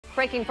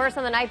Breaking first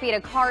on the night beat,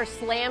 a car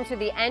slammed through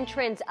the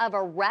entrance of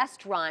a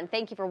restaurant.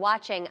 Thank you for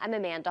watching. I'm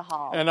Amanda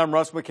Hall. And I'm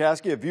Russ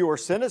McCaskey. A viewer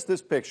sent us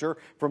this picture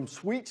from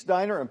Sweets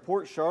Diner in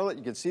Port Charlotte.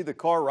 You can see the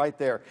car right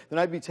there. The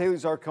night beat's Haley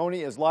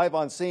Zarconi is live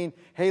on scene.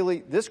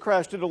 Haley, this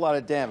crash did a lot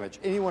of damage.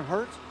 Anyone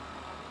hurt?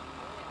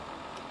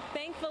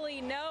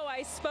 Thankfully, no.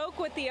 I spoke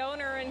with the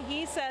owner, and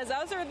he says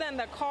other than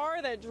the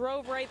car that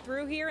drove right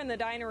through here and the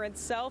diner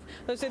itself,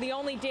 those are the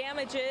only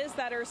damages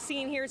that are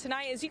seen here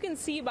tonight. As you can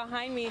see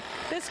behind me,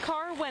 this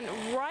car went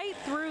right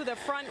through the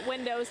front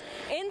windows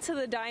into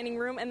the dining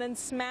room and then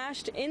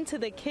smashed into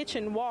the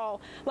kitchen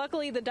wall.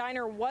 Luckily, the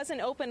diner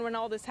wasn't open when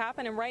all this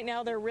happened, and right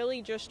now they're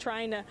really just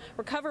trying to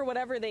recover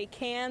whatever they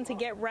can to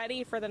get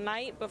ready for the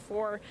night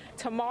before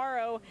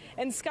tomorrow.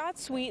 And Scott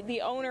Sweet,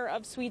 the owner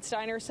of Sweets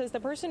Diner, says the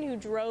person who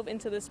drove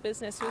into this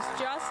business was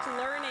just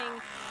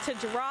learning to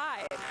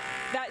drive,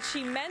 that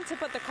she meant to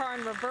put the car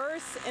in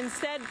reverse,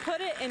 instead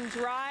put it in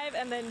drive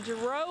and then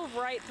drove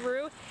right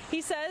through. He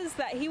says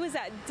that he was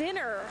at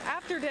dinner,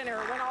 after dinner,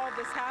 when all of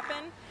this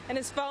happened, and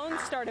his phone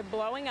started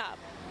blowing up.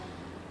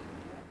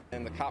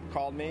 And the cop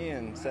called me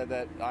and said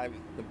that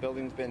the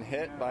building's been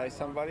hit by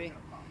somebody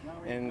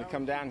and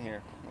come down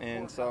here.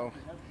 And so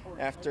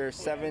after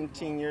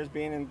 17 years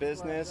being in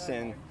business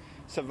and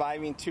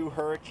surviving 2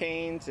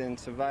 hurricanes and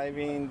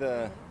surviving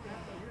the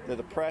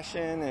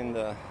depression and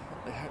the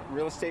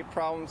real estate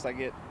problems, I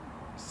get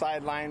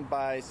sidelined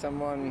by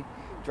someone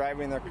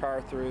driving their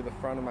car through the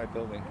front of my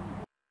building.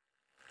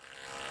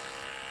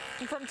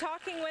 From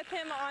talking with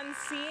him on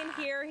scene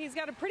here, he's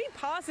got a pretty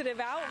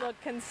positive outlook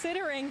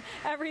considering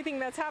everything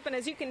that's happened.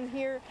 As you can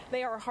hear,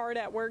 they are hard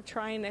at work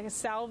trying to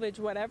salvage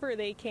whatever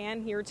they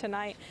can here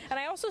tonight. And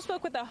I also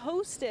spoke with a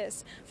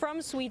hostess from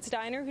Sweets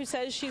Diner who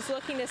says she's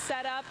looking to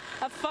set up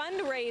a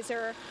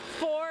fundraiser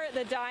for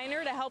the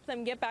diner to help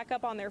them get back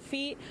up on their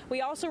feet.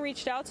 We also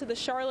reached out to the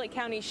Charlotte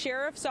County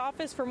Sheriff's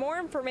Office for more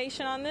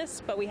information on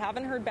this, but we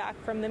haven't heard back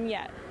from them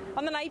yet.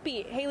 On the night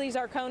beat, Haley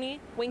Zarconi,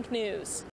 Wink News.